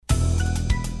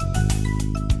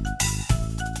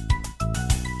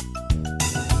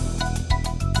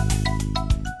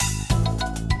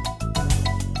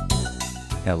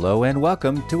Hello and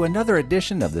welcome to another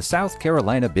edition of the South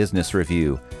Carolina Business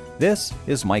Review. This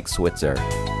is Mike Switzer.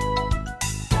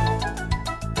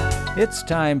 It's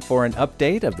time for an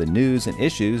update of the news and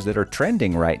issues that are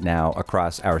trending right now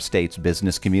across our state's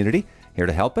business community. Here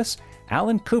to help us,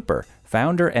 Alan Cooper,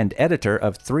 founder and editor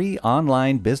of 3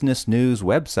 online business news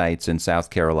websites in South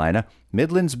Carolina,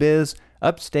 Midlands Biz,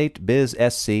 Upstate Biz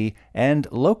SC, and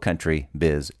Lowcountry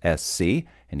Biz SC.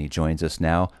 And he joins us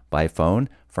now by phone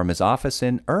from his office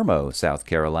in Irmo, South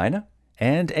Carolina.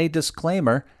 And a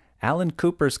disclaimer, Alan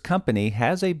Cooper's company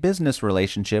has a business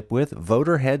relationship with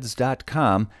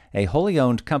Voterheads.com, a wholly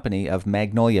owned company of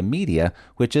Magnolia Media,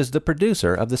 which is the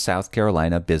producer of the South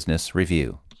Carolina Business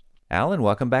Review. Alan,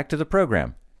 welcome back to the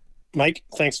program. Mike,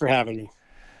 thanks for having me.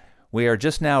 We are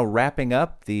just now wrapping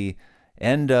up the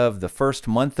end of the first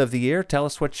month of the year. Tell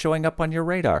us what's showing up on your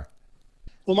radar.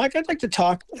 Well, Mike, I'd like to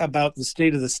talk about the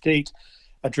State of the State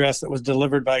address that was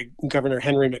delivered by Governor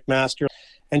Henry McMaster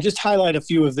and just highlight a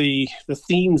few of the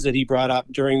themes that he brought up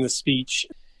during the speech.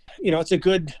 You know, it's a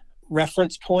good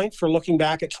reference point for looking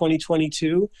back at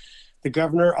 2022. The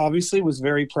governor obviously was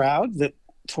very proud that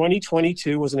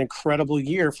 2022 was an incredible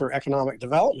year for economic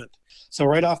development. So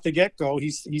right off the get-go,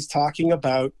 he's talking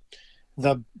about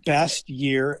the best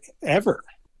year ever.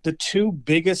 The 2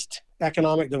 biggest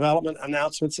economic development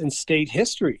announcements in state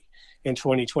history in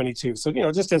 2022. So, you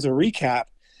know, just as a recap,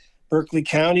 Berkeley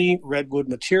County Redwood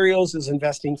Materials is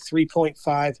investing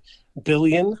 $3.5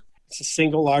 billion. It's the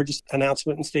single largest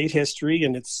announcement in state history,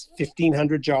 and it's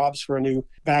 1,500 jobs for a new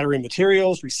battery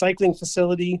materials recycling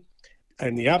facility.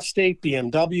 In the upstate,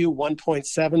 BMW,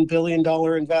 $1.7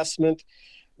 billion investment,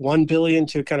 $1 billion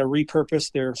to kind of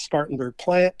repurpose their Spartanburg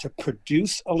plant to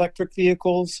produce electric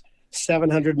vehicles,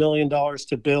 $700 million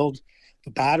to build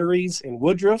the batteries in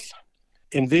Woodruff.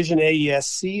 Envision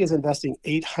AESC is investing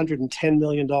 $810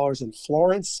 million in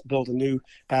Florence, build a new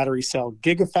battery cell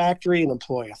gigafactory and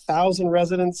employ 1,000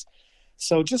 residents.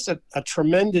 So just a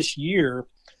tremendous year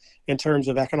in terms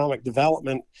of economic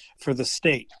development for the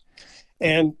state.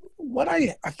 And what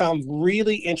I found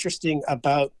really interesting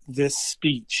about this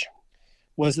speech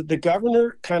was that the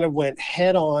governor kind of went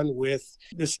head on with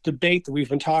this debate that we've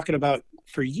been talking about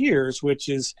for years, which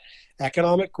is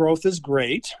economic growth is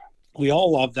great. We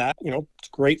all love that. You know, it's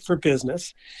great for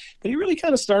business. But he really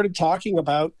kind of started talking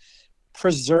about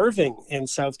preserving in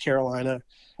South Carolina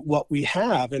what we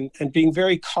have and being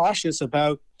very cautious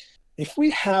about if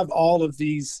we have all of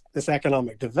this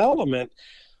economic development,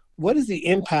 what is the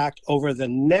impact over the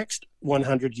next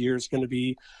 100 years going to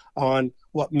be on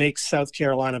what makes South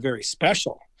Carolina very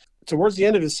special? Towards the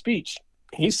end of his speech,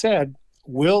 he said,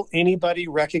 will anybody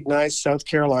recognize South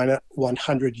Carolina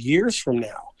 100 years from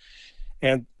now?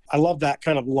 And I love that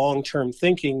kind of long-term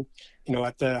thinking, you know,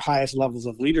 at the highest levels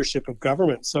of leadership of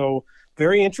government. So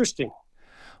very interesting.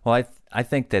 Well, I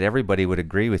think that everybody would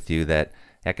agree with you that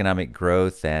economic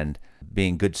growth and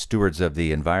being good stewards of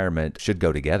the environment should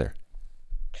go together.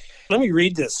 Let me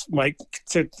read this, Mike,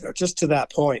 just to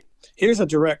that point. Here's a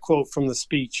direct quote from the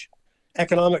speech.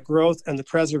 Economic growth and the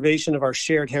preservation of our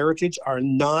shared heritage are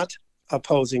not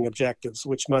opposing objectives,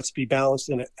 which must be balanced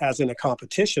as in a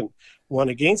competition, one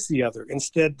against the other.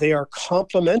 Instead, they are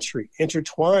complementary,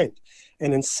 intertwined,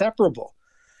 and inseparable,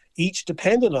 each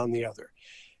dependent on the other.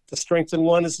 To strengthen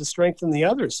one is to strengthen the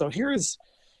other. So here's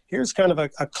kind of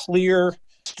a clear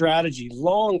strategy,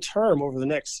 long-term over the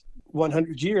next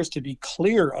 100 years, to be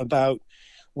clear about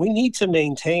we need to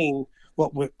maintain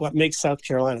what makes South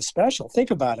Carolina special.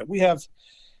 Think about it. We have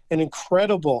an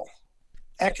incredible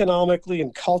economically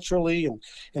and culturally and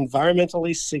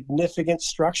environmentally significant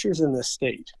structures in this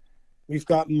state. We've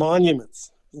got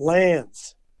monuments,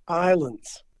 lands,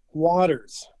 islands,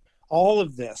 waters, all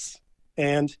of this.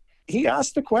 And he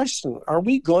asked the question, are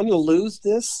we going to lose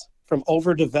this from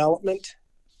overdevelopment,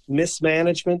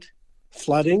 mismanagement,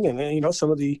 flooding, and, you know,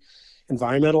 some of the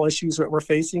environmental issues that we're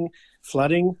facing,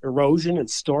 flooding, erosion, and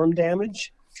storm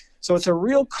damage? So it's a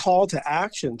real call to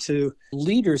action to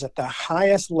leaders at the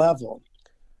highest level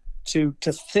to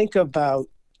think about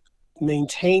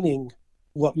maintaining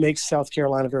what makes South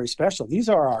Carolina very special. These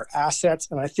are our assets,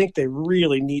 and I think they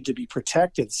really need to be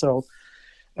protected. So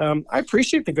I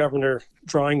appreciate the governor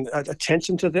drawing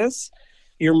attention to this,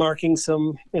 earmarking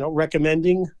some,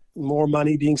 recommending more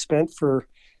money being spent for,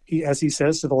 as he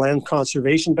says, to the Land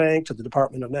Conservation Bank, to the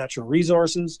Department of Natural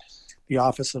Resources, the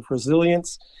Office of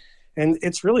Resilience. And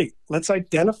it's really, let's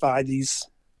identify these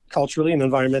culturally and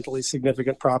environmentally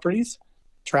significant properties,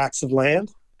 tracts of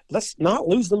land. Let's not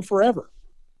lose them forever.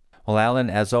 Well,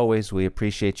 Alan, as always, we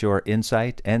appreciate your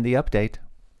insight and the update.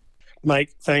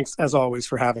 Mike, thanks as always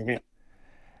for having me.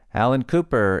 Alan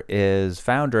Cooper is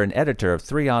founder and editor of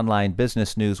 3 online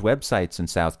business news websites in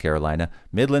South Carolina: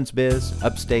 Midlands Biz,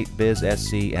 Upstate Biz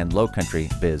SC, and Lowcountry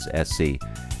Biz SC.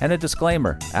 And a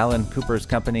disclaimer, Alan Cooper's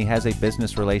company has a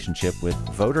business relationship with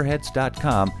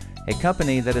Voterheads.com, a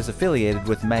company that is affiliated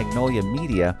with Magnolia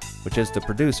Media, which is the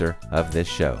producer of this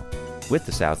show. With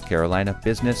the South Carolina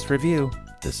Business Review,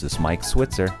 this is Mike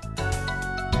Switzer.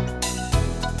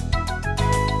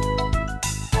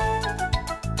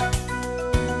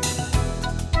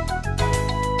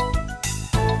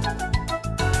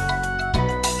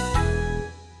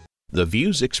 The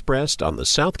views expressed on the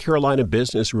South Carolina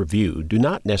Business Review do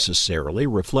not necessarily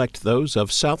reflect those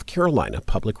of South Carolina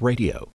Public Radio.